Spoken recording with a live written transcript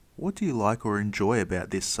What do you like or enjoy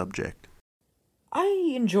about this subject?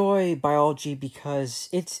 I enjoy biology because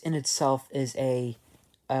it in itself is a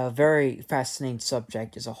very fascinating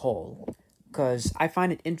subject as a whole. Because I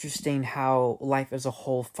find it interesting how life as a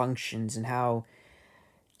whole functions and how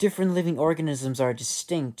different living organisms are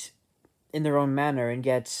distinct in their own manner, and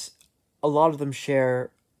yet a lot of them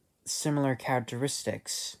share similar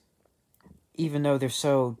characteristics, even though they're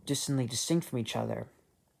so distantly distinct from each other.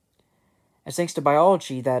 It's thanks to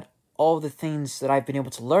biology that all the things that I've been able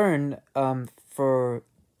to learn for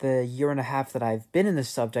the year and a half that I've been in this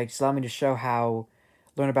subject has allowed me to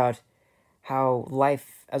learn about how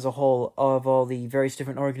life as a whole of all the various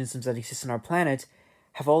different organisms that exist on our planet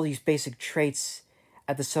have all these basic traits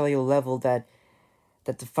at the cellular level that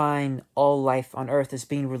define all life on Earth as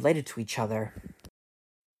being related to each other.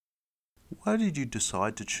 Why did you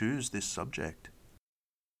decide to choose this subject?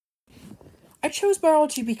 I chose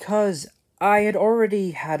biology because I had already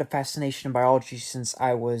had a fascination in biology since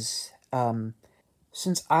I was a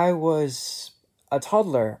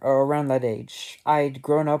toddler or around that age. I'd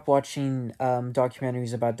grown up watching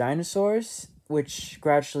documentaries about dinosaurs, which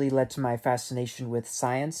gradually led to my fascination with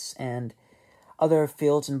science and other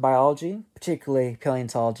fields in biology, particularly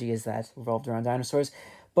paleontology, as that revolved around dinosaurs.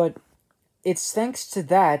 But it's thanks to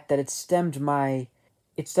that it stemmed my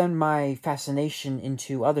fascination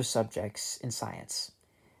into other subjects in science,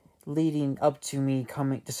 leading up to me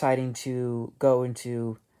coming deciding to go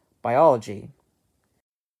into biology.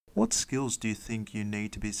 What skills do you think you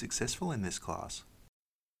need to be successful in this class?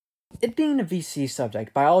 It being a VC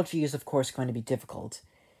subject, biology is of course going to be difficult.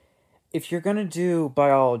 If you're going to do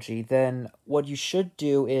biology, then what you should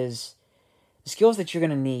do is the skills that you're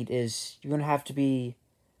going to need is you're going to have to be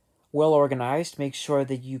well organized, make sure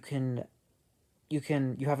that you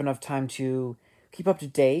have enough time to keep up to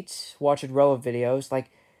date, watch relevant videos,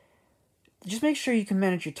 like just make sure you can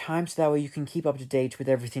manage your time so that way you can keep up to date with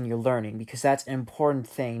everything you're learning, because that's an important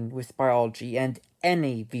thing with biology and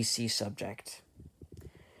any VC subject.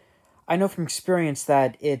 I know from experience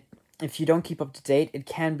that if you don't keep up to date, it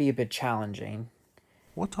can be a bit challenging.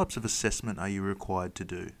 What types of assessment are you required to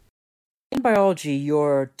do? In biology,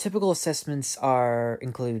 your typical assessments are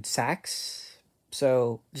include SACs,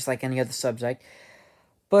 so just like any other subject.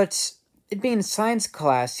 But it being a science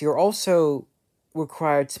class, you're also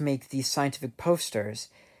required to make these scientific posters.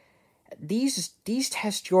 These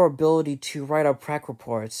test your ability to write out prac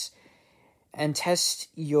reports and test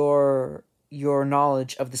your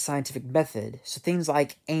knowledge of the scientific method. So things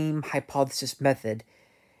like aim hypothesis method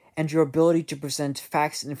and your ability to present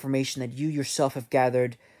facts and information that you yourself have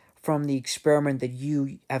gathered from the experiment that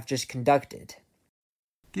you have just conducted.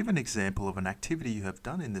 Give an example of an activity you have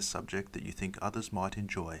done in this subject that you think others might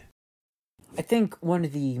enjoy. I think one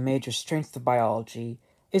of the major strengths of biology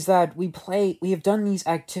is that we have done these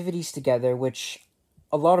activities together, which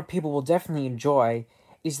a lot of people will definitely enjoy,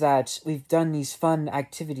 is that we've done these fun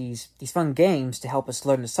activities, these fun games to help us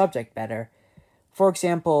learn the subject better. For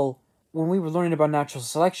example, when we were learning about natural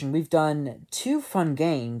selection, we've done two fun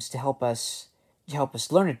games to help us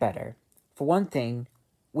learn it better. For one thing,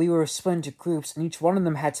 we were split into groups, and each one of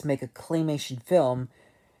them had to make a claymation film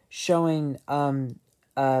showing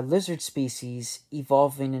a lizard species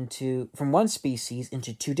evolving into from one species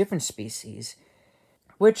into two different species,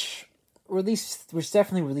 which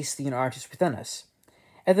definitely released the inner artist within us.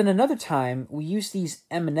 And then another time, we used these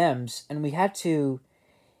M&Ms, and we had to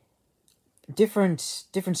different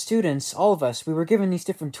students, all of us, we were given these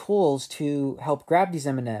different tools to help grab these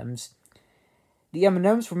M&Ms. The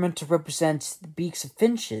M&Ms were meant to represent the beaks of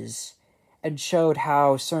finches, and showed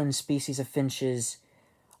how certain species of finches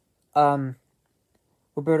um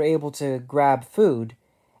were better able to grab food,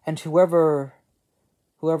 and whoever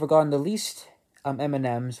got in the least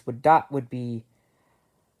M&Ms would be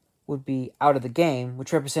out of the game,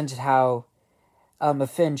 which represented how a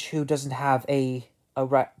finch who doesn't have a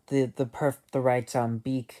right the right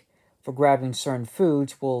beak for grabbing certain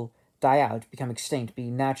foods will die out, become extinct,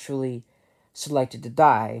 be naturally selected to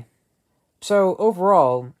die. So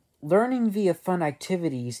overall, learning via fun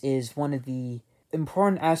activities is one of the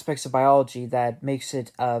important aspects of biology that makes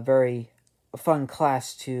it a very fun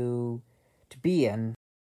class to be in.